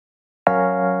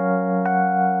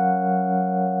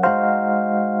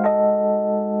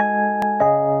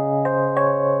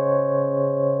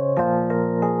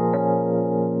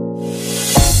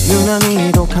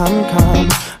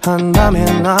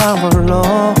한다면 나 홀로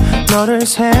너를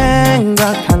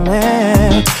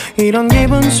생각하네 이런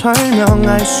기분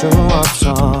설명할 수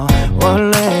없어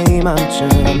원래 이맘쯤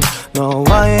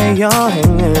너와의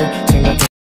여행을 생각해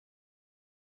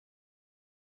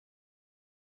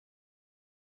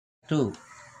To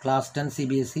Class 10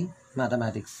 Cbse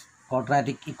Mathematics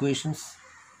Quadratic Equations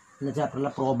എന്ന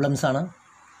ചാപ്റ്ററിലെ problems ആണ്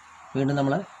വീണ്ടും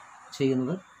നമ്മൾ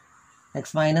ചെയ്യുന്നത്.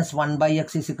 X minus 1/x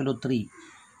is equal to 3,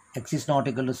 X is not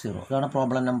equal to 0. ഇതാണ്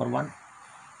പ്രോബ്ലം നമ്പർ 1.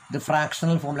 ഇത്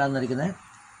ഫ്രാക്ഷണൽ ഫോമിലാണ് തന്നിരിക്കുന്നത്.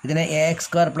 ഇതിനെ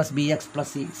ax² + bx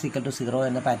 + c equal to 0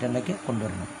 എന്ന പാറ്റേണിലേക്ക്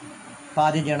കൊണ്ടുവരണം. അപ്പോൾ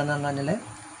ആദ്യം ചെയ്യണമെന്ന് പറഞ്ഞാൽ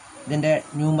ഇതിൻ്റെ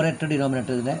ന്യൂമറേറ്റർ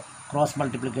ഡിനോമിനേറ്റർ ഇതിൻ്റെ ക്രോസ്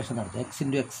മൾട്ടിപ്ലിക്കേഷൻ നടത്തുക. x ×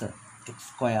 x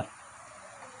x²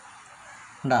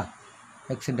 ഉണ്ടാ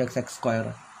x × x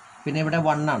x². പിന്നെ ഇവിടെ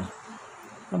 1 ആണ്,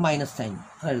 ഇവിടെ മൈനസ് സൈൻ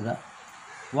എഴുതുക.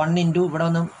 1 × ഇവിടെ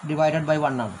ഒന്ന് ഡിവൈഡഡ് ബൈ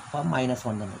 1 ആണ്, അപ്പോൾ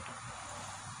 -1 എന്ന് കിട്ടും.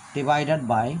 ഡിവൈഡഡ്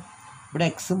ബൈ ഇവിടെ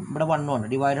എക്സും ഇവിടെ 1ഉം ആണ്,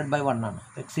 ഡിവൈഡഡ് ബൈ 1 ആണ്.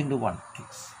 x × 1 x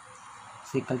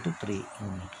ഈക്വൽ ടു 3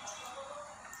 എന്ന് കിട്ടും.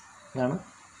 ഇതാണ്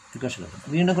ഇക്വേഷൻ കിട്ടുന്നത്.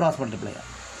 വീണ്ടും ക്രോസ് മൾട്ടിപ്ലൈ ചെയ്യാം.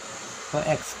 അപ്പോൾ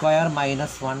x² -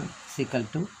 1 equal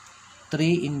to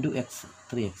 3 × x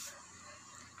 3x.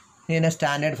 ഇതിനെ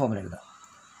സ്റ്റാൻഡേർഡ് ഫോമിൽ എഴുതാം.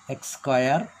 x²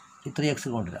 ഈ 3x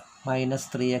കൊണ്ടുവരാം,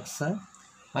 -3x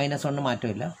 -1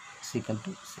 മാറ്റമില്ല ഈക്വൽ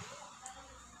ടു 0.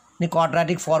 ഇനി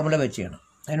ക്വാഡ്രാറ്റിക് ഫോർമുല വെച്ച് ചെയ്യണം.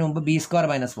 അതിന് മുമ്പ് b² -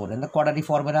 4. എന്താ quadratic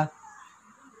formula?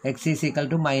 x is equal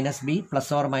to -b ±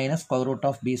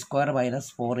 (b² -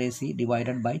 4ac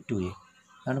divided by 2a.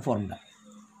 അതാണ് ഫോർമുല.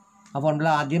 ആ ഫോർമുല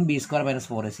ആദ്യം b² -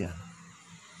 4ac ആണ്.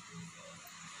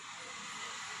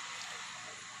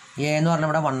 a എന്ന് പറഞ്ഞാൽ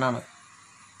ഇവിടെ 1 ആണ്,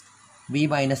 b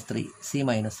 -3 c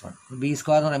 -1. b²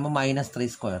 എന്ന് പറയുമ്പോൾ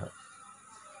 -3²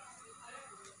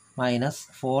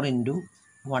 -4 ×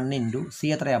 1 × c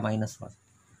എത്രയാണ്? -1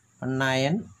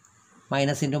 9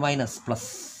 മൈനസ് ഇൻറ്റു മൈനസ് പ്ലസ്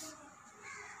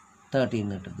 13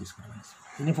 കിട്ടും.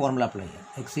 ഇനി ഫോർമുല അപ്ലൈ ചെയ്യാം.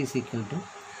 X is equal to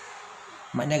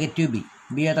negative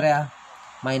B എത്രയാണ്?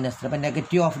 -3. അപ്പം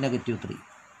നെഗറ്റീവ് ഓഫ് -3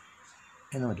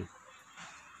 എന്ന് വരും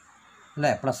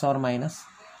അല്ലേ? +or -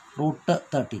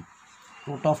 √13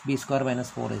 root of b² -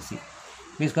 4ac.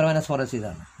 b² - 4ac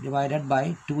ഇതാണ്. Divided by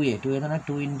 2a. 2a എന്ന് പറഞ്ഞാൽ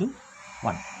 2 ×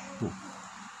 1 2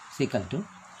 equal to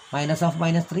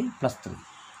 -3 +3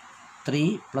 3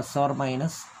 +or -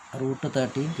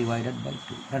 √13 divided by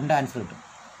 2. രണ്ട് ആൻസർ കിട്ടും.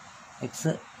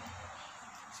 എക്സ്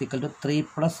ഈക്വൽ ടു 3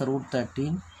 +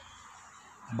 √13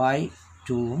 ബൈ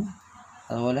 2ഉം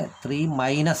അതുപോലെ 3 -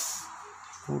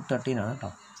 √13 ആണ് കേട്ടോ,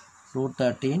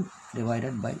 √13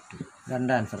 ഡിവൈഡഡ് ബൈ 2.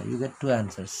 രണ്ട് answer. You get 2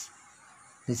 answers.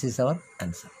 This is our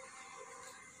answer.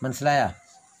 മനസ്സിലായാ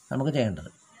നമുക്ക്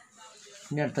ചെയ്യേണ്ടത്?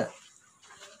 ഇനി അടുത്ത്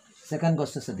സെക്കൻഡ്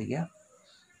ക്വസ്റ്റ്യൻ ശ്രദ്ധിക്കുക.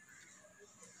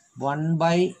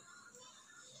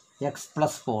 1/x +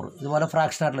 4 ഇതുപോലെ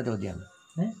ഫ്രാക്ഷൻ ആയിട്ടുള്ള ചോദ്യമാണ്.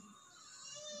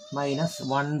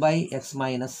 -1/x -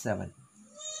 7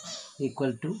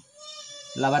 equal to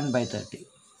 11/30.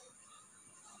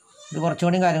 ഇത്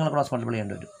കുറച്ചുകൂടി കാര്യങ്ങൾ ക്രോസ് മൾട്ടിപ്ലൈ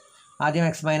ചെയ്യേണ്ടി വരും. ആദ്യം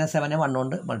x - 7 1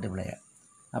 കൊണ്ട് മൾട്ടിപ്ലൈ ചെയ്യാം.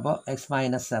 അപ്പോൾ x -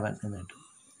 7 എന്ന് കിട്ടും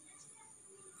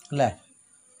അല്ലേ?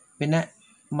 പിന്നെ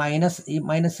ഈ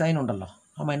മൈനസ് സൈൻ ഉണ്ടല്ലോ,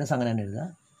 ആ മൈനസ് അങ്ങനെ തന്നെ എഴുതുക.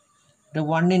 ഇത്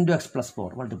 1 × x +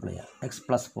 4 മൾട്ടിപ്ലൈ ചെയ്യാം. x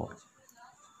 + 4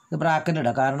 ഇത് ബ്രാക്കറ്റ്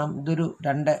ഇടുക, കാരണം ഇതൊരു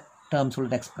 2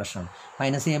 ടേംസുള്ള എക്സ്പ്രഷനാണ്.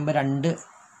 മൈനസ് ചെയ്യുമ്പോൾ 2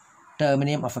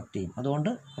 ടേമിനെയും അഫക്റ്റ് ചെയ്യും, അതുകൊണ്ട്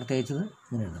പ്രത്യേകിച്ച് ഇത്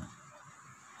ഇങ്ങനെ എഴുതണം.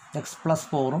 x +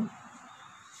 4ഉം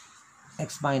x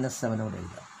 - 7 കൂടെ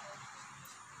എഴുതുക.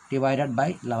 ഡിവൈഡഡ് ബൈ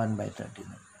 11/30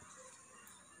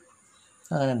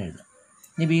 അങ്ങനെ തന്നെ എഴുതുക.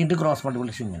 ഇനി വീണ്ടും ക്രോസ്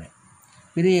മൾട്ടിപ്ലിക്കേഷൻ ഇങ്ങനെ.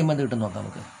 ഇത് ചെയ്യുമ്പോൾ എന്ത് കിട്ടും നോക്കാം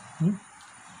നമുക്ക്.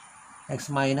 x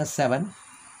 - 7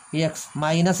 ഈ x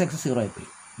 0 ആയിപ്പോയി.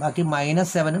 ബാക്കി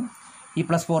 -7ഉം ഈ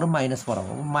 +4ഉം -4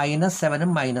 ആകും.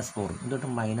 -7ഉം -4ഉം ഇത്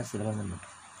കിട്ടും -11 എന്ന്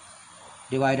കിട്ടും.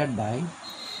 ഡിവൈഡഡ് ബൈ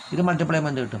ഇത് മൾട്ടിപ്ലൈ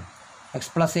ചെയ്യുമ്പോൾ എന്ത് കിട്ടും? x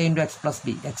 + a × x + b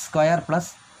x² +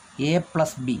 a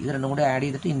 + b ഇത് രണ്ടും കൂടി ആഡ്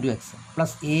ചെയ്തിട്ട് × x +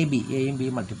 ab എയും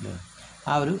ബിയും മൾട്ടിപ്ലൈ ചെയ്യും.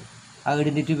 ആ ഒരു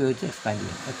ഐഡൻറ്റിറ്റി ഉപയോഗിച്ച് എക്സ്പാൻഡ്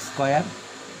ചെയ്യും. x²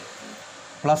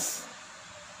 +or -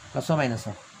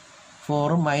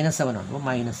 4ഉം -7 ആണ്. അപ്പോൾ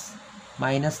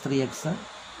 -3x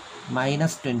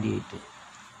 -28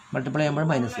 മൾട്ടിപ്ലൈ ചെയ്യുമ്പോൾ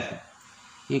മൈനസ് കിട്ടും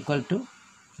ഈക്വൽ ടു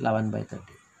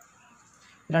 11/30.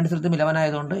 രണ്ട് സ്ഥലത്തും 11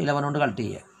 ആയതുകൊണ്ട് 11 കൊണ്ട് കട്ട്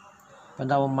ചെയ്യുക. അപ്പോൾ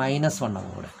എന്താവും? -1 ആവും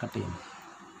ഇവിടെ കട്ട് ചെയ്യുമ്പോൾ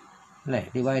അല്ലേ?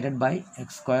 Divided by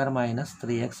x² -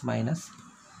 3x -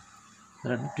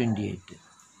 28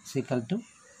 equal to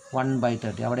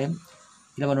 1/30. അവിടെയും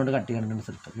 11 കൊണ്ട് കട്ട് ചെയ്യണം രണ്ട്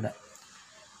സ്ഥലത്ത് ഇവിടെ.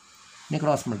 ഇനി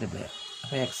ക്രോസ് മൾട്ടിപ്ലൈ ചെയ്യാം.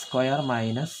 അപ്പോൾ x² -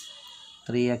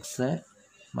 3x -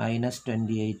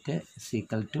 28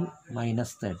 ഈക്വൽ ടു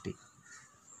 -30.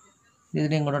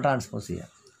 ഇതിനെ ഇങ്ങോട്ട് ട്രാൻസ്പോസ് ചെയ്യാം.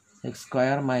 x²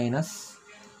 -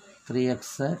 3x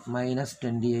 -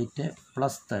 28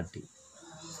 + 30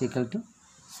 equal to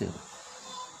 0.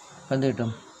 അപ്പോൾ എന്ത്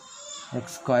കിട്ടും?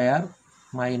 x²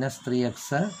 minus 3x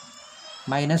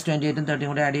minus 28 30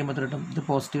 കൂടെ ആഡ് ചെയ്യുമ്പോൾ കിട്ടും. ഇത്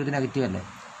പോസിറ്റീവ് ഇത് നെഗറ്റീവ് അല്ലേ,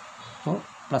 അപ്പോൾ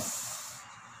പ്ലസ്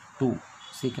 2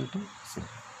 ഈക്വൽ ടു 0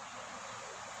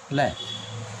 അല്ലേ.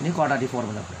 ഇനി quadratic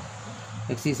formula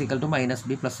X is equal to minus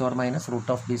B plus or minus root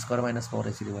of B square minus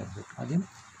 4ac divide. ആദ്യം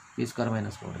ബി സ്ക്വയർ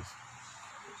മൈനസ് 4ac.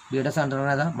 ബിയുടെ സെൻറ്റർ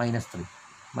ഏതാ minus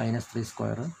 3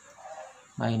 square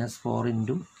minus 4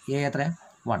 into A എത്രയാണ്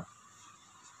 1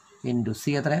 into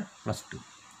C എത്രയാണ് plus 2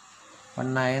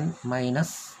 19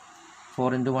 minus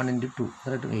 4 into 1 into 2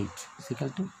 എത്ര to 8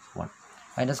 equal to 1.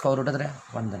 അതിൻ്റെ square root എത്രയാണ്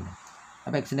 1 തന്നെ.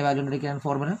 അപ്പോൾ എക്സിൻ്റെ വാല്യൂ കണ്ടുപിടിക്കാൻ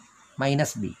formula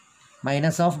minus B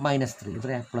minus of minus 3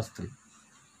 എത്രയാണ് പ്ലസ് 3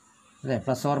 അല്ലേ,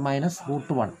 plus or minus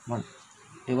root 1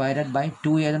 divided by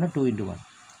 2 ഏതാണ് 2 ഇൻറ്റു 1.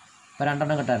 അപ്പോൾ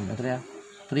രണ്ടെണ്ണം കിട്ടാറുണ്ട് എത്രയാണ്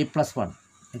 3 plus 1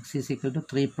 X is equal to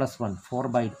 3 plus 1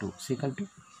 4/2 equal to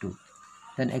 2.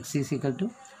 Then X is equal to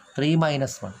 3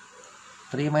 minus 1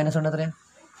 3 minus 1 എത്രയാണ്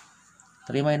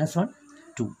 3 minus 1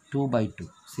 2 2/2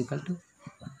 equal to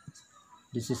 1.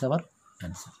 This is our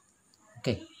answer.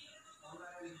 Okay,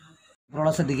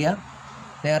 problem ശ്രദ്ധിക്കുക.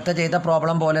 നേരത്തെ ചെയ്ത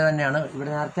problem പോലെ തന്നെയാണ്.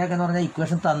 ഇവിടെ നേരത്തെയൊക്കെ എന്ന് പറഞ്ഞാൽ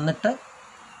ഇക്വേഷൻ തന്നിട്ട്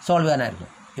സോൾവ് ചെയ്യാനായിരുന്നു.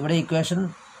 ഇവിടെ ഇക്വേഷൻ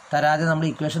തരാതെ നമ്മൾ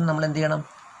എന്ത് ചെയ്യണം,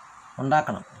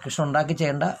 ഉണ്ടാക്കണം. ഇക്വേഷൻ ഉണ്ടാക്കി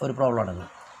ചെയ്യേണ്ട ഒരു പ്രോബ്ലമാണത്.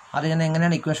 അത് ഞാൻ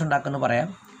എങ്ങനെയാണ് ഇക്വേഷൻ ഉണ്ടാക്കുന്നത് പറയാം.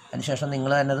 അതിനുശേഷം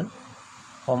നിങ്ങൾ തന്നെ അത്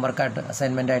ഹോംവർക്കായിട്ട്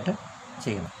അസൈൻമെൻറ്റായിട്ട്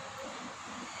ചെയ്യണം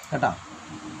കേട്ടോ.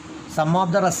 Some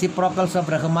of the reciprocals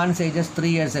of Rahman's ages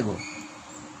 3 years ago.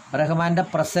 റഹ്മാൻ്റെ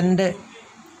present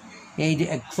age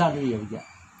X ആണ് വിചാരിക്കുക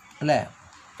അല്ലേ.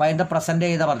 ഫൈൻഡ് ദ പ്രസൻറ്റ്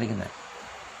ഏജ് പറഞ്ഞിരിക്കുന്നത്.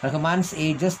 Rahman's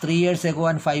ages 3 years ago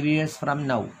and 5 years from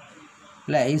now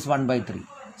അല്ലേ is 1/3.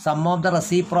 Some of the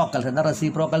reciprocals. എന്താ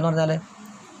റെസിപ്രോക്കൽ എന്ന് പറഞ്ഞാൽ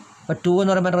ഇപ്പോൾ 2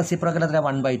 എന്ന് പറയുമ്പോൾ റെസിപ്രോക്കൽ എത്ര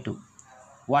 1/2.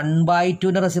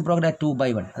 1/2ൻ്റെ റെസിപ്രോക്കൽ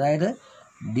 2/1. അതായത്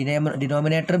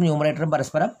ഡിനോമിനേറ്ററും ന്യൂമറേറ്ററും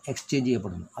പരസ്പരം എക്സ്ചേഞ്ച്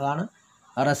ചെയ്യപ്പെടുന്നു. അതാണ്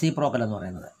റെസിപ്രോക്കൽ എന്ന്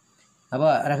പറയുന്നത്.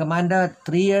 അപ്പോൾ റഹ്മാൻ്റെ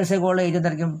 3 years ago ഏജ്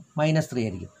എന്തായിരിക്കും -3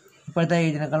 ആയിരിക്കും. ഇപ്പോഴത്തെ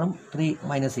ഏജിനേക്കാളും 3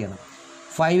 മൈനസ് ചെയ്യണം.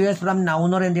 5 years ഫ്രം നൗ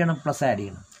എന്ന് പറയുന്നത് എന്ത് ചെയ്യണം പ്ലസ് ആഡ്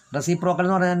ചെയ്യണം. റെസിപ്രോക്കൽ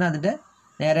എന്ന് പറഞ്ഞാൽ അതിൻ്റെ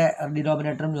നേരെ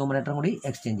ഡിനോമിനേറ്ററും ന്യൂമറേറ്ററും കൂടി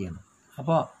എക്സ്ചേഞ്ച് ചെയ്യണം.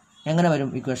 അപ്പോൾ എങ്ങനെ വരും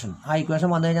ഇക്വേഷൻ? ആ ഇക്വേഷൻ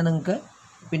വന്നു കഴിഞ്ഞാൽ നിങ്ങൾക്ക്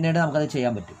പിന്നീട് നമുക്കത്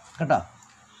ചെയ്യാൻ പറ്റും കേട്ടോ.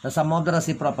 The sum of the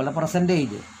reciprocal present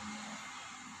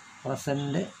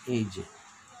age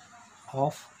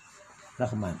of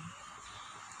Rahman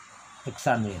X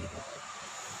ആണെന്ന് വിചാരിക്കും.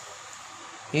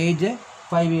 ഏജ്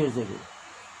 5 years ago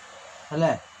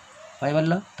അല്ലേ, 5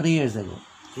 അല്ല 3 years ago.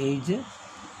 Age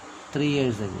 3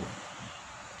 years ago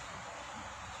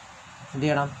എന്ത്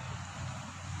ചെയ്യണം,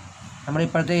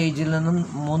 നമ്മളിപ്പോഴത്തെ ഏജിൽ നിന്നും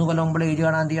 3 കൊല്ലം മുമ്പുള്ള ഏജ്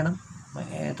കാണാൻ എന്ത് ചെയ്യണം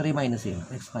 3 മൈനസ് ചെയ്യണം.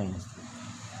 X minus 3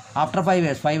 after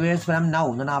 5 years from now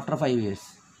എന്നാണ് ആഫ്റ്റർ 5 years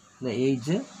അല്ലേ.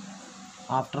 ഏജ്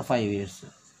ആഫ്റ്റർ 5 years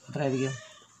എത്ര ആയിരിക്കും?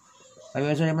 5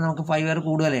 years കഴിയുമ്പോൾ നമുക്ക് 5 year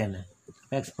കൂടുതലേ തന്നെ.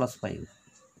 എക്സ് പ്ലസ് 5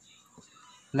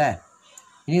 അല്ലേ.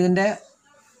 ഇനി ഇതിൻ്റെ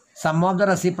some of the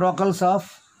reciprocals of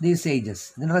these ages.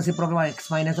 ഇതിൻ്റെ reciprocal X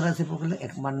minus reciprocal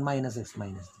 1 minus X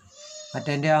minus 3.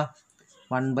 മറ്റേൻ്റെ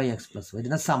 1/x+.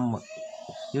 ഇതിൻ്റെ സമ്മ്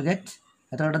യു ഗെറ്റ്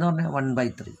എത്ര കിട്ടുമെന്ന് പറഞ്ഞാൽ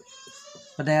 1/3.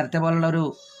 ഇപ്പോൾ നേരത്തെ പോലുള്ള ഒരു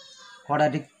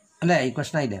ക്വാഡ്രാറ്റിക് അല്ലേ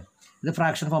ഇക്വേഷൻ ആയില്ലേ. ഇത്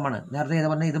ഫ്രാക്ഷൻ ഫോമാണ്. നേരത്തെ ഇത്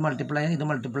പറഞ്ഞാൽ ഇത്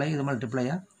മൾട്ടിപ്ലൈ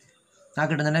ചെയ്യുക ആ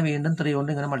കിട്ടുന്നതിനെ വീണ്ടും 3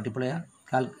 കൊണ്ട് ഇങ്ങനെ മൾട്ടിപ്ലൈ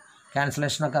ചെയ്യുക.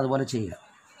 ക്യാൻസലേഷനൊക്കെ അതുപോലെ ചെയ്യുക.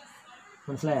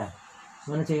 മനസ്സിലായോ?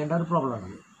 അങ്ങനെ ചെയ്യേണ്ട ഒരു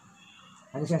പ്രോബ്ലമാണത്.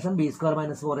 അതിനുശേഷം ബി സ്ക്വയർ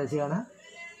മൈനസ് 4ac ആണ്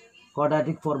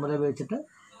ക്വാഡ്രാറ്റിക് ഫോർമുല ഉപയോഗിച്ചിട്ട്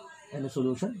അതിൻ്റെ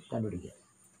സൊല്യൂഷൻ കണ്ടുപിടിക്കുക.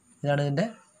 ഇതാണ് ഇതിൻ്റെ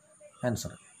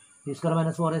answer. B square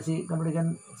minus 4ac കണ്ടുപിടിക്കാൻ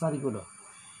സാധിക്കുമല്ലോ.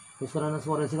 ബി സ്ക്വയർ മൈനസ്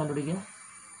 4ac കണ്ടുപിടിക്കുക.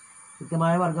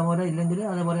 കൃത്യമായ വർഗ്ഗമൂലം ഇല്ലെങ്കിൽ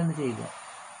അതേപോലെ തന്നെ ചെയ്യുക.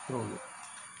 ഇത്രയുള്ളൂ.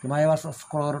 കൃത്യമായ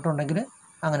സ്ക്വയർ റൂട്ട് ഉണ്ടെങ്കിൽ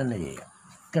അങ്ങനെ തന്നെ ചെയ്യുക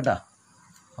കേട്ടോ.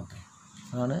 ഓക്കെ,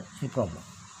 അതാണ് ഈ problem.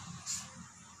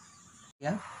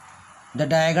 The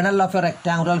diagonal of a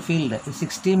rectangular field is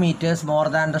 60 meters more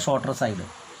than the shorter side.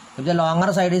 If the longer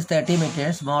side is 30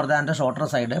 meters more than the shorter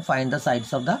side, find the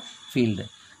sides of the field.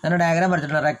 ഞാൻ diagram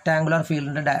വരച്ചിട്ടുണ്ട്. Rectangular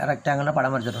ഫീൽഡിൻ്റെ rectangular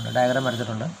പടം വരച്ചിട്ടുണ്ട്, diagram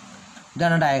വരച്ചിട്ടുണ്ട്.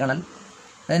 ഇതാണ് diagonal.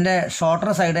 അതിൻ്റെ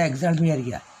shorter side exact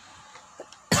വിചാരിക്കുക.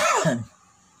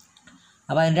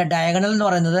 അപ്പോൾ അതിൻ്റെ ഡയഗണൽ എന്ന്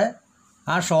പറയുന്നത്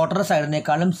ആ ഷോർട്ടർ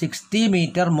സൈഡിനേക്കാളും 60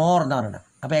 meter മോർ എന്ന് പറയുന്നത്.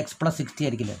 അപ്പോൾ എക്സ് പ്ലസ് 60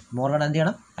 ആയിരിക്കില്ലേ. മോർ വേണം എന്ത്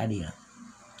ചെയ്യണം ആഡ് ചെയ്യണം.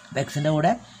 അപ്പോൾ എക്സിൻ്റെ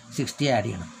കൂടെ 60 ആഡ്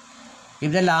ചെയ്യണം.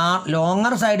 If the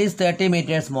longer side is 30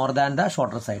 meters more than the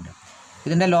shorter side.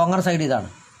 ഇതിൻ്റെ ലോങ്ങർ സൈഡ് ഇതാണ്,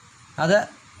 അത്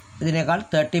ഇതിനേക്കാൾ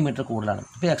 30 meter കൂടുതലാണ്.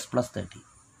 അപ്പോൾ X plus 30.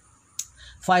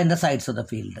 Find the sides of the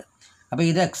field. അപ്പോൾ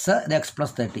ഇത് എക്സ്, ഇത് എക്സ്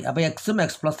പ്ലസ് 30. അപ്പോൾ എക്സും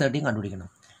എക്സ് പ്ലസ് 30 കണ്ടുപിടിക്കണം.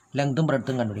 ലെങ്ത്തും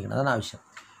ബ്രെഡ്ത്തും കണ്ടുപിടിക്കണം. അതാണ് ആവശ്യം.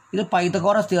 ഇത്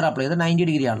പൈത്തഗോറസ് തിയറം അപ്ലൈ ചെയ്ത് 90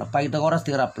 degree ആണല്ലോ. പൈത്തഗോറസ്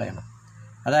തിയറം അപ്ലൈ ചെയ്യണം.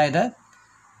 അതായത്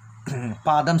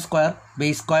പാദം square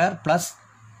base square plus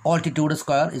altitude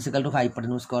square is equal to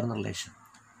hypotenuse square എന്ന റിലേഷൻ.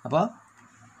 അപ്പോൾ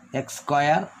X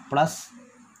square plus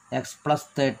X plus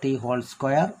 30 whole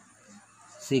square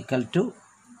സീക്കൽ to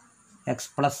x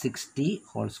plus 60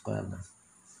 whole square എന്നാണ്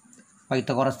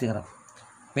Pythagoras theorem.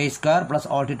 Base square plus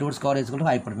altitude square is equal to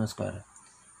hypotenuse square,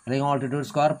 അല്ലെങ്കിൽ altitude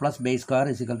square plus base square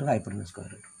is equal to hypotenuse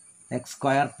square. X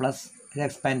square plus ഇത്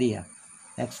expand ചെയ്യാം,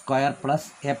 X square plus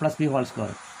A plus B whole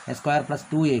square, A square plus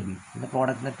 2ab ഇതിൻ്റെ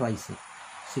പ്രോഡക്റ്റിൻ്റെ twice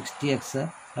 60x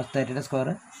plus 30യുടെ square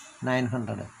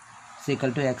 900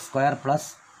 equal to X square plus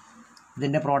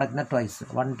ഇതിൻ്റെ പ്രോഡക്റ്റിൻ്റെ twice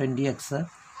 120x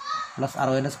plus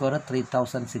 60ൻ്റെ square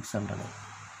 3600.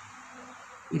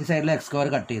 ഇരു സൈഡിൽ X square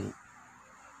cut ചെയ്തു.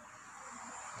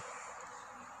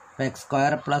 അപ്പോൾ X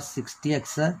square plus 60x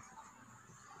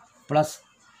plus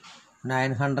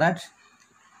 900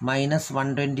 minus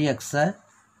 120x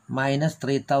minus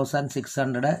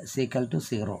 3600 equal to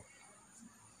 0.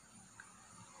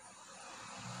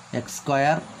 X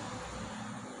square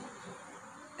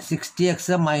 60x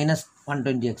minus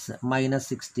 120x minus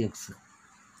 60x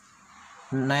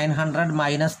 900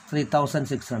 minus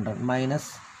 3600 minus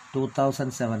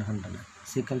 2700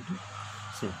 equal to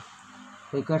 0.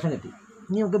 Equation കിട്ടി.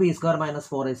 ഇനി നമുക്ക് B square minus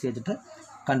 4ac വെച്ചിട്ട്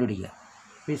കണ്ടുപിടിക്കുക.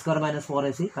 B square minus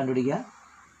 4ac കണ്ടുപിടിക്കുക.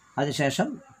 അതിനുശേഷം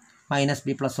minus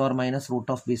B plus or minus root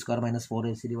of B square minus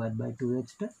 4ac divide by 2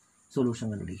 വെച്ചിട്ട് solution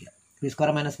കണ്ടുപിടിക്കുക. B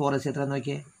square minus 4ac എത്ര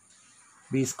നോക്കിയേ?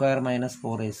 B square minus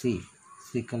 4ac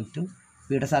equal to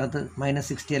ബിയുടെ സ്ഥലത്ത് മൈനസ്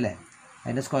 60 അല്ലേ,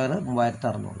 അതിൻ്റെ square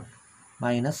 3600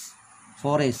 minus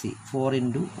 4ac 4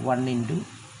 into 1 into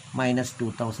minus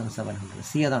 2700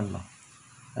 C അതാണല്ലോ,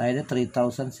 അതായത്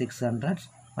 3600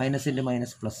 minus into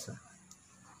minus plus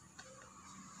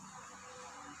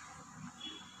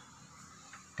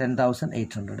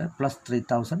 10,800 plus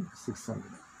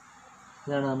 3,600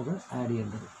 ഇതാണ് നമുക്ക് ആഡ്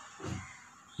ചെയ്യേണ്ടത്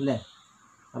അല്ലേ.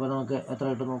 അപ്പോൾ നമുക്ക് എത്ര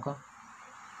കിട്ടും നോക്കാം.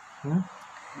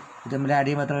 ഇത് തമ്മിൽ ആഡ്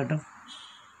ചെയ്യുമ്പോൾ എത്ര കിട്ടും?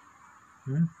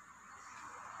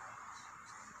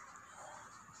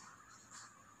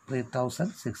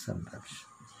 3,600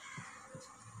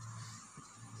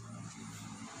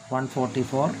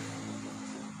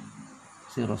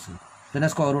 144,000. പിന്നെ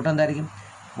സ്ക്വയർ റൂട്ട് എന്തായിരിക്കും?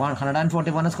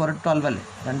 144 സ്ക്വയർ റൂട്ട് 12 അല്ലേ,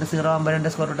 2 0 ആകുമ്പോൾ 2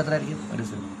 സ്ക്വയർ റൂട്ട് എത്ര ആയിരിക്കും? 1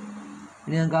 0.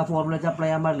 ഇനി നിങ്ങൾക്ക് ആ ഫോർമുല വെച്ച് അപ്ലൈ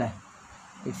ചെയ്യാൻ പാടില്ലേ?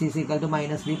 X is equal to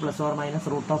minus B plus or minus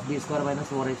root of B square minus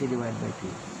 4ac divide by 2.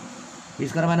 B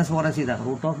square minus 4ac ഇതാണ്.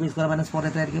 Root of B square minus 4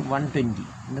 എത്ര ആയിരിക്കും? 120.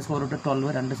 ഇതിൻ്റെ സ്ക്വയർ റൂട്ട് 12,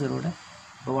 2 0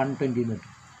 അപ്പോൾ 120 എന്ന്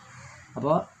കിട്ടും.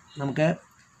 അപ്പോൾ നമുക്ക്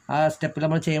ആ സ്റ്റെപ്പിൽ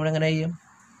നമ്മൾ ചെയ്യുമ്പോൾ എങ്ങനെ ചെയ്യും?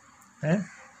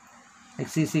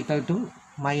 X is equal to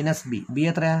minus B, B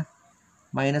എത്രയാണ്?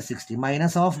 മൈനസ് 60,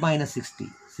 മൈനസ് ഓഫ് മൈനസ് 60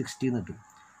 എന്ന് കിട്ടും.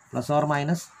 Plus or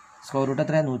minus square root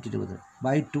എത്രയാണ്? 120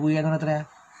 ബൈ 2 എന്ന് പറഞ്ഞാൽ എത്രയാണ്?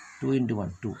 2 ×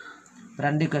 1 2.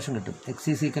 രണ്ട് ഇക്വേഷൻ കിട്ടും. X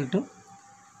is equal to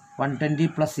 120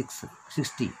 plus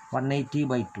 60 180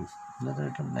 by 2 എന്നത്ര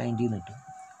കിട്ടും? 90 എന്ന് കിട്ടും.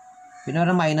 പിന്നെ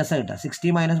പറഞ്ഞാൽ മൈനസ് കിട്ടുക, 60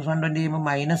 മൈനസ് 120 ചെയ്യുമ്പോൾ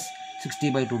മൈനസ് 60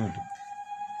 ബൈ 2 എന്ന് കിട്ടും.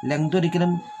 ലെങ്ത്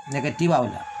ഒരിക്കലും നെഗറ്റീവ്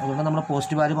ആവില്ല, അതുകൊണ്ട് നമ്മൾ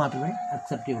പോസിറ്റീവ് വാല്യൂ മാത്രമേ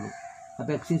അക്സെപ്റ്റ് ചെയ്യുള്ളൂ.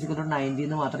 അപ്പോൾ എക്സ് ഈസ് ഈക്വൽ ടു 90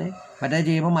 എന്ന് മാത്രമേ, മറ്റേ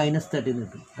ചെയ്യുമ്പോൾ മൈനസ് 30 എന്ന്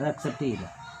കിട്ടും. അത് അക്സെപ്റ്റ് ചെയ്യില്ല.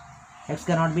 എക്സ്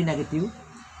കനോട്ട് ബി നെഗറ്റീവ്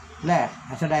അല്ലേ,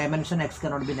 as A dimension X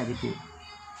cannot be negative.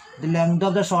 The length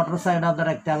of the shorter side of the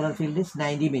rectangular field is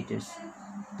 90 meters.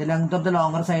 The length of the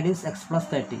longer side is x plus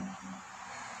 30.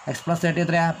 x plus 30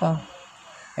 എത്രയാ? അപ്പോൾ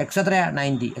X എത്രയാ?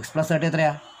 90. X plus 30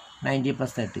 എത്രയാ? 90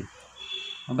 plus 30.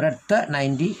 Breadth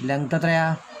 90, length എത്രയാ?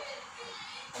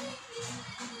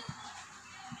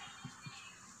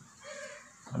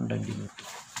 120 metre.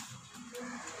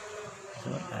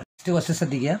 Next question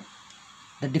ശ്രദ്ധിക്കുക.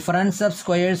 The difference of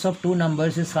squares of two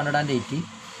numbers is 180.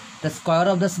 The square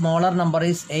of the smaller number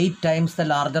is 8 times the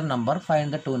larger number. Find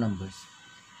the two numbers.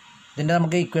 ഇതിൻ്റെ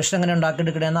നമുക്ക് equation എങ്ങനെ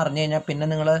ഉണ്ടാക്കിയെടുക്കണമെന്ന് അറിഞ്ഞു കഴിഞ്ഞാൽ പിന്നെ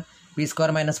നിങ്ങൾ ബി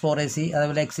സ്ക്വയർ മൈനസ് 4ac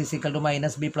അതേപോലെ X is equal to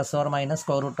minus B plus or minus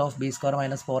square root of B square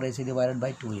minus 4ac divided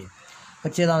by 2a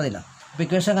അപ്പോൾ ചെയ്താൽ മതിയില്ല. അപ്പോൾ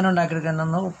ഇക്വേഷൻ എങ്ങനെ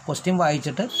ഉണ്ടാക്കിയെടുക്കണമെന്ന് ക്വസ്റ്റ്യൻ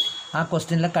വായിച്ചിട്ട് ആ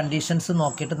ക്വസ്റ്റ്യനിലെ കണ്ടീഷൻസ്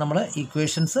നോക്കിയിട്ട് നമ്മൾ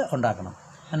ഇക്വേഷൻസ് ഉണ്ടാക്കണം.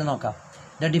 അങ്ങനെ നോക്കാം.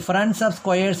 The difference of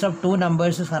squares of two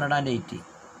numbers is 180.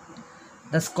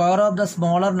 The square of the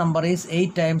smaller number is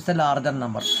 8 times the larger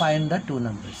number. Find the two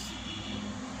numbers.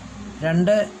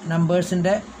 രണ്ട്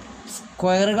നമ്പേഴ്സിൻ്റെ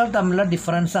സ്ക്വയറുകൾ തമ്മിലുള്ള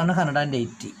ഡിഫറൻസ് ആണ്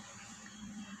 180.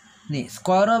 ഇനി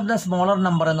square of the smaller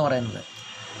number എന്ന് പറയുന്നത്,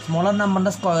 സ്മോളർ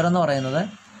നമ്പറിൻ്റെ സ്ക്വയർ എന്ന് പറയുന്നത്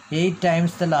 8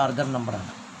 times the larger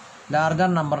നമ്പറാണ്. ലാർജർ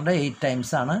നമ്പറിൻ്റെ 8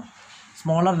 ടൈംസ് ആണ്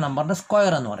സ്മോളർ നമ്പറിൻ്റെ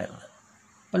സ്ക്വയർ എന്ന് പറയുന്നത്.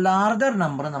 അപ്പോൾ ലാർജർ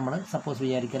നമ്പർ നമ്മൾ സപ്പോസ്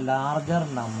വിചാരിക്കുക, ലാർജർ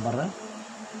നമ്പർ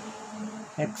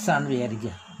എക്സ് ആണ്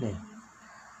വിചാരിക്കുക അല്ലേ,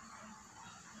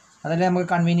 അതല്ലേ നമുക്ക്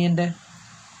കൺവീനിയൻറ്റ്.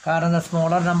 കാരണം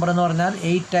സ്മോളർ നമ്പർ എന്ന് പറഞ്ഞാൽ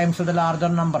 8 times of the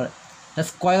larger number, the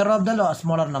square of the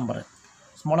smaller number.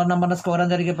 Smaller നമ്പറിൻ്റെ സ്ക്വയർ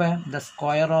എന്തായിരിക്കും? ഇപ്പോൾ the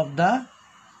square of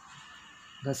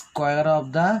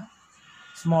the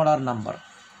smaller number,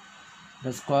 the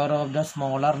square of the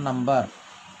smaller number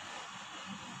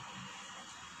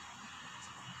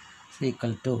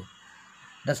equal to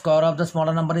the square of the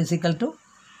smaller number is equal to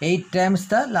 8 times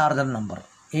the larger number.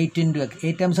 8 into x.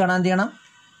 8 times ആണ് എന്ത് ചെയ്യണം?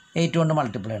 8 കൊണ്ട്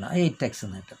multiply ചെയ്യണം. 8x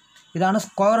എന്ന് കിട്ടും. ഇതാണ്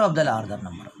square of the larger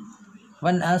number.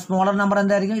 അപ്പം smaller number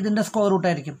എന്തായിരിക്കും? ഇതിൻ്റെ സ്ക്വയർ റൂട്ട്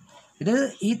ആയിരിക്കും. ഇത്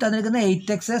ഈ തന്നിരിക്കുന്ന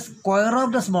 8x square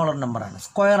of the smaller നമ്പറാണ്,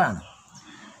 സ്ക്വയറാണ്.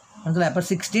 മനസ്സിലായി? അപ്പോൾ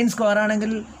 16 സ്ക്വയർ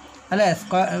ആണെങ്കിൽ അല്ലേ,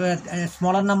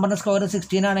 സ്മോളർ നമ്പറിൻ്റെ സ്ക്വയർ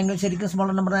 16 ആണെങ്കിൽ ശരിക്കും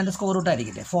സ്മോളർ നമ്പർ അതിൻ്റെ സ്ക്വയർ റൂട്ട്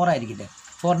ആയിരിക്കില്ലേ, 4 ആയിരിക്കില്ലേ?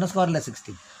 4ൻ്റെ സ്ക്വയറിലെ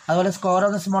 16. അതുപോലെ square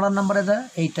of the smaller number ഇത്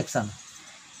 8x ആണ്.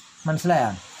 മനസ്സിലായോ?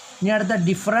 ഇനി അടുത്ത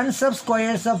difference of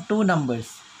squares of 2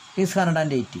 numbers is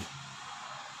 180.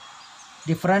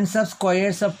 Difference of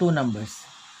squares of 2 numbers,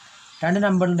 2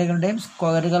 നമ്പറുകളുടെയും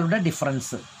സ്ക്വയറുകളുടെ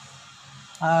difference.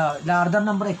 Larger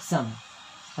number X ആണ്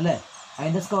അല്ലേ,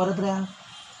 അതിൻ്റെ സ്ക്വയർ എത്രയാണ്?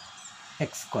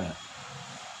 X square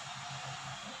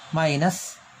minus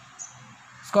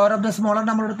square of the smaller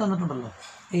number എടുത്ത് തന്നിട്ടുണ്ടല്ലോ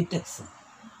 8x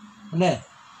അല്ലേ.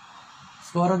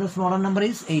 Square of the smaller number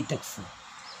is 8x.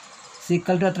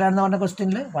 Equal to എത്രയാണെന്ന് പറഞ്ഞ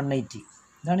ക്വസ്റ്റ്യനിൽ 180.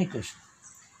 ഇതാണ് equation.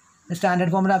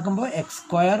 Standard ഫോമിലാക്കുമ്പോൾ X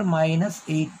square minus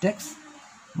 8x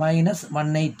minus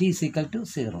 180 equal to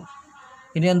 0.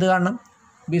 ഇനി എന്ത് കാണണം?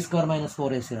 ബി സ്ക്വയർ മൈനസ്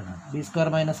 4ac കാണണം. B square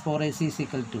minus 4ac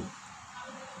equal to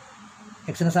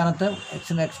എക്സിൻ്റെ സ്ഥാനത്ത്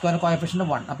എക്സ് സ്ക്വയർ കോയഫിഷ്യൻ്റ്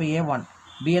 1. അപ്പോൾ എ 1,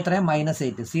 ബി എത്രയാണ്?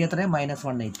 -8, സി എത്രയാണ്?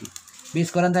 -180. ബി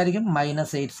സ്ക്വയർ എന്തായിരിക്കും?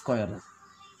 -8 സ്ക്വയർ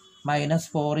മൈനസ്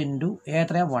 4 ഇൻറ്റു എ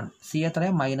എത്രയാണ്? 1, സി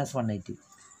എത്രയാണ്? -180.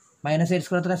 -8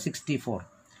 സ്ക്വയർ എത്ര? 64.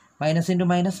 Minus into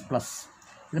minus plus.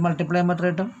 ഇത് മൾട്ടിപ്ലൈ ചെയ്യുമ്പോൾ എത്ര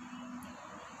കിട്ടും?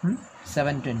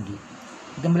 720.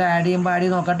 ഇത് നമ്മൾ ആഡ് ചെയ്യുമ്പോൾ ആഡ്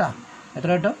ചെയ്ത് നോക്കാം. എത്ര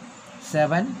കിട്ടും?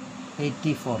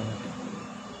 784 കിട്ടും.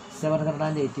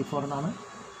 784 എന്നാണ്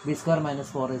B square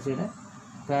minus 4ac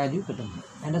value കിട്ടുന്നത്.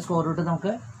 അതിൻ്റെ സ്ക്വയർ റൂട്ട്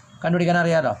നമുക്ക് കണ്ടുപിടിക്കാൻ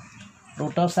അറിയാമല്ലോ.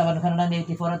 റൂട്ട് ഓഫ്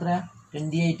 784 എത്രയാണ്?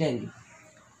 28 ആയിരിക്കും.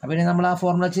 അപ്പോൾ ഇനി നമ്മൾ ആ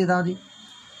ഫോർമുല ചെയ്താൽ മതി.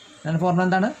 അതിൻ്റെ ഫോർമുല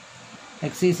എന്താണ്?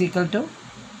 X is equal to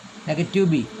negative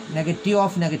B, negative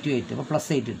of -8, അപ്പോൾ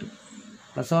 +8 കിട്ടും.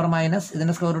 പ്ലസ് ഓർ മൈനസ്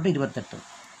ഇതിൻ്റെ സ്ക്വയർ റൂട്ട് 28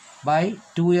 ബൈ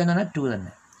 2 എന്നാണ് 2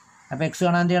 തന്നെ. അപ്പോൾ എക്സ്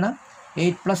കാണാൻ എന്ത് ചെയ്യണം?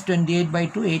 8 +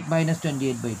 28/2, 8 -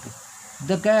 28/2.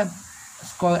 ഇതൊക്കെ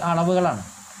അളവുകളാണ്,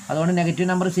 അതുകൊണ്ട് നെഗറ്റീവ്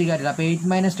നമ്പർ സ്വീകരിക്കില്ല. അപ്പോൾ 8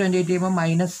 - 28 ചെയ്യുമ്പോൾ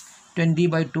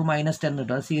 -20/2 -10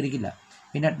 കിട്ടും. അത് സ്വീകരിക്കില്ല,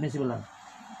 പിന്നെ അഡ്മിസിബിളാണ്.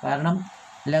 കാരണം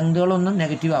ലെങ്തുകളൊന്നും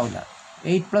നെഗറ്റീവ് ആവില്ല.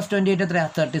 8 + 28 എത്രയാണ്?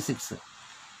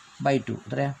 36/2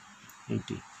 എത്രയാണ്?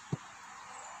 80.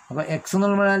 അപ്പോൾ എക്സ് എന്ന്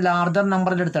നമ്മൾ ലാർജർ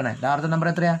നമ്പറിൽ എടുത്താണ്. ലാർജർ നമ്പർ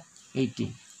എത്രയാണ്? 18.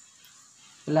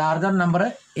 ലാർജർ നമ്പർ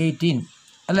 18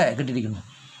 അല്ലേ കിട്ടിയിരിക്കുന്നു.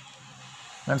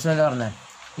 മനസ്സിലല്ലേ പറഞ്ഞത്?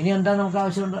 ഇനി എന്താ നമുക്ക്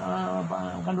ആവശ്യം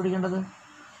കണ്ടുപിടിക്കേണ്ടത്?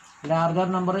 ലാർജർ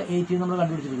നമ്പർ 18 നമ്മൾ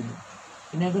കണ്ടുപിടിച്ചിരിക്കുന്നു.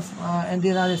 പിന്നെ അത് എന്ത്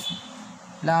ചെയ്താൽ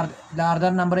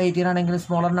ലാർജർ നമ്പർ 18 ആണെങ്കിൽ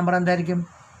സ്മോളർ നമ്പർ എന്തായിരിക്കും?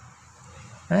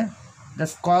 The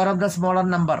square of the smaller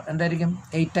number എന്തായിരിക്കും?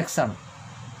 8x ആണ്.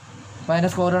 അപ്പോൾ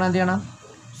അതിൻ്റെ സ്ക്വയർ കാണാൻ എന്ത് ചെയ്യണം?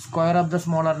 Square of the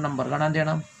smaller number കാണാൻ എന്ത്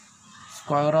ചെയ്യണം?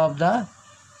 Square of the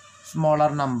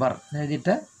smaller number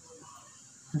എഴുതിയിട്ട്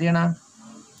എന്ത് ചെയ്യണം?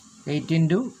 8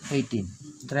 × 18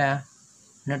 എത്രയാണ്?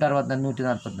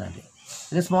 144.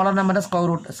 ഇത് സ്മോളർ നമ്പറിൻ്റെ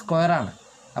സ്ക്വയറാണ്.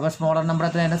 അപ്പോൾ സ്മോളർ നമ്പർ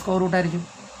എത്ര? അതിൻ്റെ സ്ക്വയർ റൂട്ട് ആയിരിക്കും.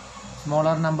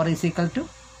 Smaller number is equal to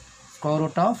square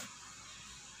root of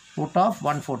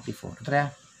 144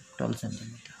 എത്രയാണ്? 12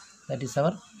 centimetre. That is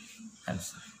our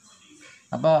answer.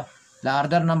 അപ്പോൾ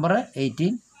ലാർജർ നമ്പർ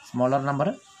 18, സ്മോളർ നമ്പർ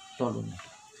 12.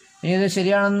 ഇനി ഇത്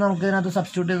ശരിയാണെന്ന് നമുക്ക് ഇതിനകത്ത്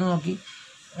സബ്സ്റ്റിറ്റ്യൂട്ട് ചെയ്ത് നോക്കി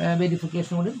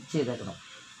വെരിഫിക്കേഷൻ കൂടി ചെയ്തേക്കണം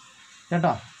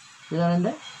കേട്ടോ. ഇതാണ്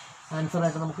എൻ്റെ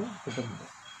ആൻസറായിട്ട് നമുക്ക് കിട്ടുന്നത്.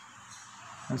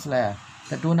 മനസ്സിലായോ?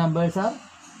 ദ 2 നമ്പേഴ്സ് ആർ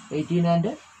 18 and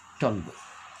 12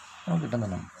 നമുക്ക്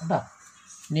കിട്ടുന്നുണ്ട് കേട്ടോ.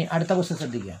 ഇനി അടുത്ത ക്വസ്റ്റ്യൻ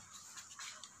ശ്രദ്ധിക്കുക.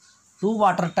 2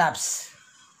 water taps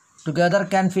together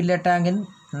can fill a tank in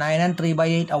 9 and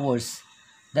 3/8 hours.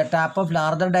 The tap of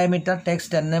larger diameter takes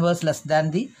 10 hours less than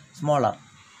the smaller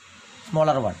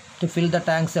one to fill the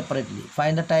tank separately.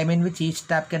 Find the time in which each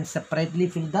tap can separately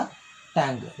fill the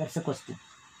tank. That's the question.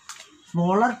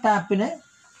 Smaller ടാപ്പിന്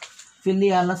fill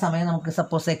ചെയ്യാനുള്ള സമയം നമുക്ക്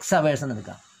suppose x hours എന്ന്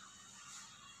എടുക്കാം.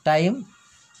 Time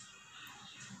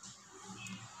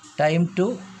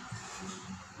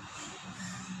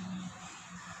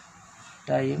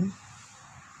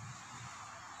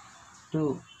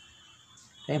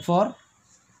for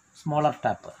smaller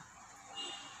tap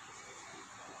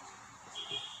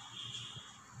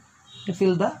to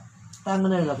fill the tank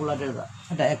എന്ന് എഴുതുക, ഫുള്ളായിട്ട് എഴുതുക.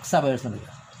 മറ്റേ x hours എന്ന്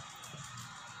എഴുതുക.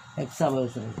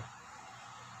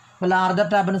 അപ്പോൾ ലാർജർ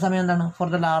ടാപ്പിന് സമയം എന്താണ്? For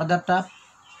the larger tap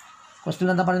question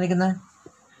എന്താ പറഞ്ഞിരിക്കുന്നത്?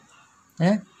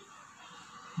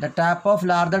 The tap of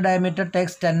larger diameter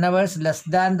takes 10 hours less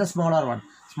than the smaller one.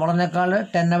 സ്മോളറിനേക്കാൾ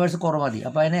 10 hours കുറവ് മതി.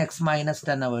 അപ്പോൾ അതിന് x -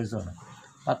 10 hours ആണ്.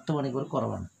 10 മണിക്കൂർ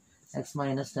കുറവാണ്. x -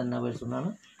 10 hours കൊണ്ടാണ്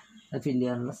അത് ഫില്ല്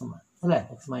ചെയ്യാനുള്ള സമയം അല്ലേ?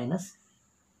 x -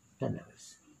 10 hours.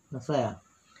 മനസ്സിലായോ?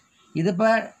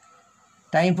 ഇതിപ്പോൾ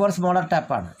time for smaller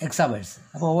ടാപ്പാണ്, x hours.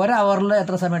 അപ്പോൾ 1 hourൽ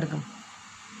എത്ര സമയം എടുക്കും?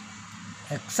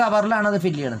 എക്സ് അവറിലാണ് അത്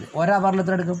ഫില്ല് ചെയ്യണത്. ഒരവറിൽ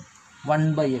എത്ര എടുക്കും?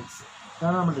 1/x.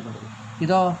 ഇതാണ് നമ്മൾ എടുക്കേണ്ടത്.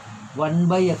 ഇതോ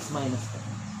 1/x - 10.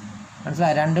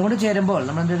 മനസ്സിലായി? രണ്ടും കൂടി ചേരുമ്പോൾ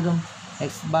നമ്മൾ എന്തെടുക്കും?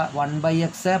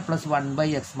 1/x +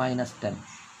 1/x - 10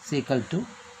 =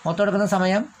 മൊത്തം എടുക്കുന്ന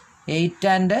സമയം 8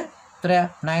 and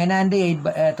 9 and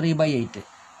 3/8.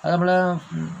 അത്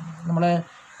നമ്മൾ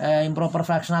ഇംപ്രോപ്പർ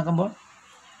ഫ്രാക്ഷൻ ആക്കുമ്പോൾ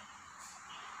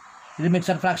ഇത്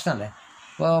മിക്സഡ് ഫ്രാക്ഷൻ അല്ലേ.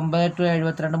 അപ്പോൾ 9 to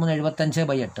 72 3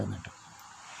 75/8 എന്നിട്ട്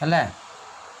അല്ലേ?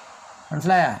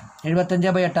 മനസ്സിലായ?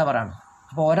 75/8 അവറാണ്.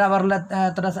 അപ്പോൾ ഒരവറിൽ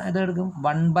എത്ര ഇത് എടുക്കും?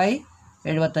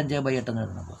 1/75/8 എന്ന്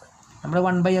എടുക്കണം. നമ്മൾ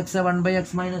 1/x 1/x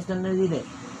 - 10 എഴുതിയില്ലേ?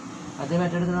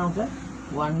 അതേമായിട്ട് എടുക്കുന്നത് നമുക്ക്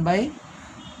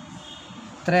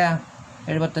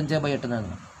 1/75/8 എന്ന്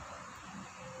എഴുതണം.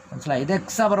 മനസ്സിലായി? ഇത്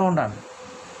എക്സ് അവർ കൊണ്ടാണ്.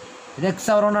 ഇത് എക്സ്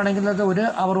അവർ കൊണ്ടാണെങ്കിൽ അത് ഒരു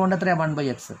അവർ കൊണ്ട് എത്രയാണ്?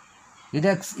 1/x. ഇത്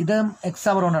എക്സ്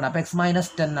അവർ കൊണ്ടാണ്. അപ്പോൾ x -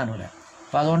 10 ആണ് ഇവിടെ.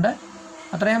 അപ്പോൾ അതുകൊണ്ട്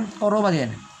അത്രയും കുറവ് മതി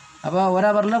തന്നെ. അപ്പോൾ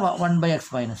ഒരവറിൽ 1/x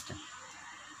 - 10.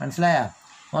 മനസ്സിലായ?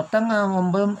 മൊത്തം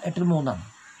 9 8 3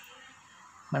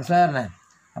 മനസ്സിലായിരുന്നേ?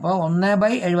 അപ്പോൾ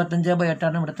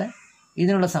 1/75/8 ഇവിടുത്തെ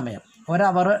ഇതിനുള്ള സമയം.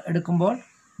 ഒരവർ എടുക്കുമ്പോൾ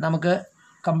നമുക്ക്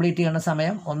കംപ്ലീറ്റ് ചെയ്യുന്ന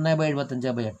സമയം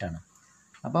 1/75/8.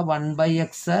 അപ്പോൾ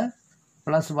 1/x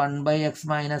 + 1/x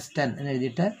 - 10 എന്ന്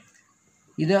എഴുതിയിട്ട്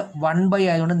ഇത് 1/,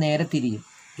 ആയതുകൊണ്ട് നേരെ തിരിയും.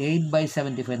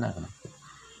 8/75 എന്നാക്കണം.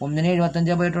 1നെ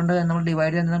 75/8 കൊണ്ട് നമ്മൾ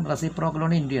ഡിവൈഡ് ചെയ്യുന്ന റെസിപ്രോക്കൽ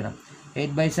കൊണ്ട് ഇൻറ്റു ചെയ്യണം.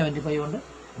 8/75 കൊണ്ട്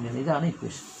ഇതാണ്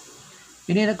ഇക്വേഷൻ.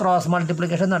 ഇനി ഇത് ക്രോസ്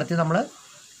മൾട്ടിപ്ലിക്കേഷൻ നടത്തി നമ്മൾ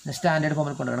സ്റ്റാൻഡേർഡ്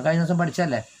ഫോമിൽ കൊണ്ടുവരണം. കഴിഞ്ഞ ദിവസം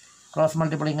പഠിച്ചല്ലേ? ക്രോസ്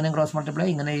മൾട്ടിപ്ലൈ ഇങ്ങനെ ക്രോസ് മൾട്ടിപ്ലൈ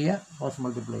ഇങ്ങനെ ചെയ്യുക, ക്രോസ്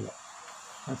മൾട്ടിപ്ലൈ ചെയ്യുക.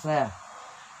 മനസ്സിലായോ?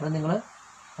 അത് നിങ്ങൾ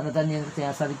തന്നെ നിങ്ങൾക്ക്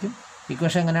ചെയ്യാൻ സാധിക്കും.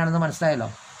 ഇക്വേഷൻ എങ്ങനെയാണെന്ന് മനസ്സിലായല്ലോ?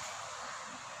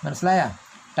 മനസ്സിലായ?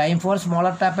 ടൈം ഫോർ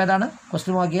സ്മോളർ ടാപ്പ് ഏതാണ്?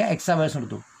 ക്വസ്റ്റ്യൻ നോക്കിയാൽ X അവേഴ്സ്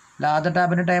എടുത്തു. ലാർജർ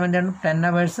ടാപ്പിൻ്റെ ടൈം എന്താണ്? 10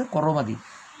 hours കുറവ് മതി.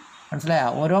 മനസ്സിലായോ?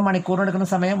 ഓരോ മണിക്കൂറിന് എടുക്കുന്ന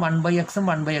സമയം 1/x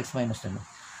 1/x - 10.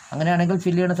 അങ്ങനെയാണെങ്കിൽ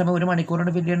ഫില്ല് ചെയ്യുന്ന സമയം ഒരു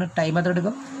മണിക്കൂറിന് ഫില്ല് ചെയ്യുന്ന ടൈം എത്ര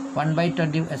എടുക്കും?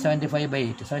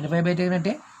 1/75/8. 75/8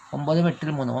 കഴിഞ്ഞിട്ട് 9 8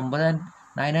 3 9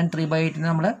 9 and 3/8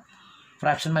 നമ്മൾ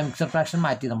ഫ്രാക്ഷൻ മിക്സഡ് ഫ്രാക്ഷൻ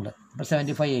മാറ്റി നമ്മൾ. അപ്പോൾ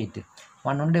 75/8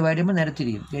 1 കൊണ്ട് ഡിവൈഡ് ചെയ്യുമ്പോൾ നേരെ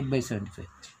തിരിയും 8/75.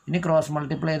 ഇനി ക്രോസ്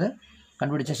മൾട്ടിപ്ലൈ ചെയ്ത്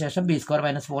കണ്ടുപിടിച്ച ശേഷം b² -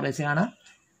 4ac ആണ്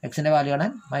എക്സിൻ്റെ വാല്യൂ ആണ്.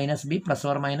 -b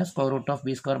 +or - √(b²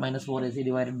 - 4ac /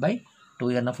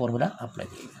 2 എന്ന ഫോർമുല അപ്ലൈ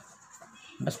ചെയ്യുക.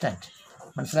 അണ്ടർസ്റ്റാൻഡ്?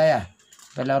 മനസ്സിലായ?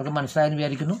 അപ്പോൾ എല്ലാവർക്കും മനസ്സിലായെന്ന്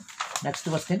വിചാരിക്കുന്നു. Next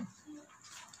question.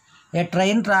 A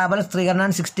train travels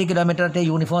 360 km at a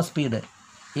uniform speed.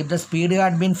 If the speed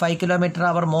had been 5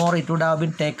 km/h more, it would have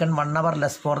been taken 1 hour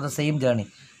less for the same journey.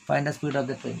 Find the speed of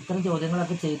the train. ഇത്തരം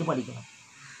ചോദ്യങ്ങളൊക്കെ ചെയ്ത് പഠിക്കണം.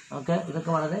 Okay,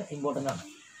 ഇതൊക്കെ വളരെ important ആണ്.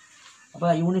 അപ്പോൾ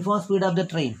uniform speed of the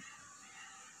train,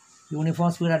 uniform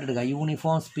സ്പീഡായിട്ട് എടുക്കുക.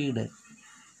 Uniform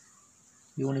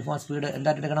speed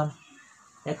എന്തായിട്ട് എടുക്കണം?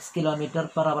 x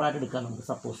km/h ആയിട്ട് എടുക്കാം നമുക്ക്.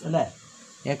 സപ്പോസ് അല്ലേ,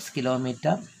 x km/h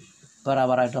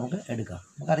ആയിട്ട് നമുക്ക് എടുക്കാം.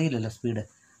 നമുക്കറിയില്ലല്ലോ സ്പീഡ്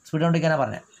കൊണ്ടിരിക്കാനാണ്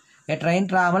പറഞ്ഞത്. A train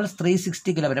travels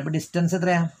 360 km. അപ്പോൾ ഡിസ്റ്റൻസ്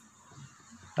എത്രയാണ്?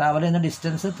 ട്രാവൽ ചെയ്യുന്ന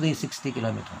ഡിസ്റ്റൻസ് 360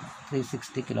 km.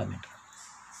 360 km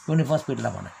യൂണിഫോം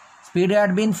സ്പീഡിലാണ് പോകണത്. Speed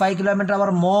had been 5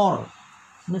 km/h more.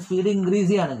 ഇന്ന് സ്പീഡ് ഇൻക്രീസ്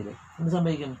ചെയ്യുകയാണെങ്കിൽ എന്ത്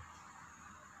സംഭവിക്കും?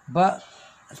 അപ്പോൾ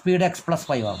സ്പീഡ് x +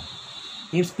 5 ആവും.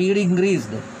 If speed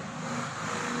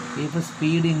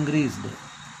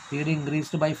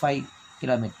increased by 5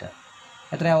 km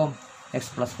എത്രയാവും? x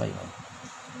 + 5 ആവും.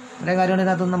 ഇത്രയും കാര്യമാണ്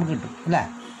ഇതിനകത്തുനിന്ന് നമുക്ക് കിട്ടും അല്ലേ?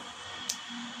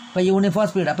 അപ്പോൾ യൂണിഫോം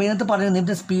സ്പീഡ്. അപ്പോൾ ഇതിനകത്ത് പറയുന്നത് if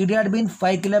the speed had been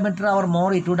 5 km/h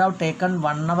more, it would have taken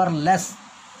 1 hour less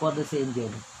for the same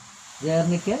journey.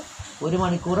 ജേർണിക്ക് 1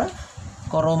 മണിക്കൂർ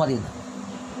കുറവ് മതി.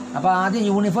 അപ്പോൾ ആദ്യം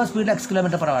യൂണിഫോം സ്പീഡ് x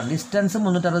km/h ആണ്. ഡിസ്റ്റൻസ്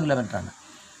 360 km ആണ്.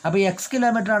 അപ്പോൾ x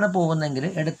km പോകുന്നെങ്കിൽ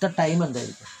എടുത്ത ടൈം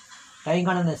എന്തായിരിക്കും? ടൈം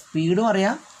കാണുന്നത് സ്പീഡും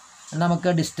അറിയാം, നമുക്ക്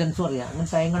ഡിസ്റ്റൻസും അറിയാം. അങ്ങനെ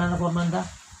ടൈം കാണുന്ന ഫോർമുല എന്താ?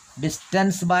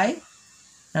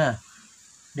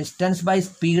 Distance by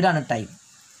സ്പീഡാണ് time.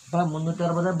 അപ്പോൾ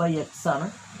 360/x ആണ്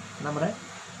നമ്മുടെ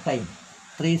ടൈം.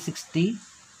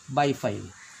 360/5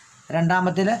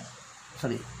 രണ്ടാമത്തിൽ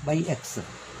by X.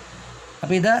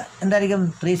 അപ്പോൾ ഇത് എന്തായിരിക്കും?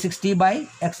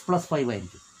 360/x + 5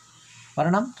 ആയിരിക്കും.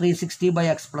 കാരണം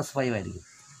 360/x + 5 ആയിരിക്കും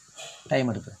ടൈം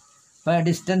എടുത്ത്. ഇപ്പോൾ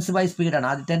ഡിസ്റ്റൻസ് ബൈ സ്പീഡാണ്.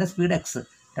 ആദ്യത്തെ സ്പീഡ് x,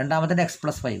 രണ്ടാമത്തെ x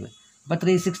 + 5. അപ്പോൾ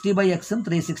 360/x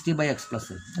 360/x +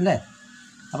 അല്ലേ?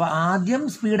 അപ്പോൾ ആദ്യം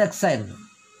സ്പീഡ് x ആയിരുന്നു,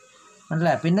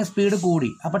 മനസ്സിലായി? പിന്നെ സ്പീഡ് കൂടി,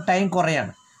 അപ്പോൾ ടൈം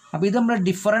കുറയാണ്. അപ്പോൾ ഇത് നമ്മുടെ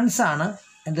ഡിഫറൻസ് ആണ്.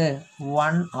 എന്ത്?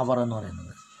 1 hour എന്ന്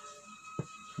പറയുന്നത്.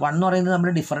 1 എന്ന് പറയുന്നത്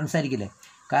നമ്മുടെ ഡിഫറൻസ് ആയിരിക്കില്ലേ?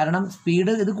 കാരണം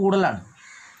സ്പീഡ് ഇത് കൂടുതലാണ്,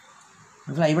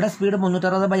 മനസ്സിലായി? ഇവിടെ സ്പീഡ്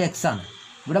 360/x ആണ്,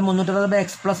 ഇവിടെ 360/x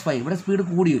 + 5. ഇവിടെ സ്പീഡ്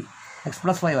കൂടി x +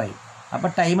 5 ആയി. അപ്പോൾ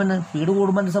ടൈം എന്ന് സ്പീഡ്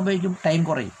കൂടുമ്പോൾ എന്ത് സംഭവിക്കും? ടൈം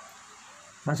കുറയും.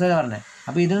 മനസ്സിലായി പറഞ്ഞത്?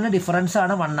 അപ്പോൾ ഇതിന് ഡിഫറൻസ്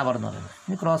ആണ് 1 hour എന്ന് പറയുന്നത്.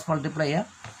 ഇനി ക്രോസ് മൾട്ടിപ്ലൈ ചെയ്യുക,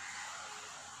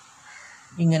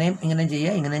 ഇങ്ങനെയും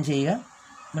ചെയ്യുക,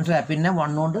 മനസ്സിലായി? പിന്നെ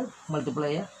 1 കൊണ്ട് മൾട്ടിപ്ലൈ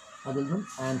ചെയ്യുക, അതിൽ നിന്നും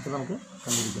ആൻസർ നമുക്ക്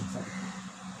കണ്ടുപിടിക്കാൻ സാധിക്കും.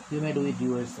 You may do it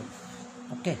yourself.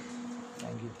 Okay,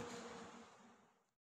 thank you.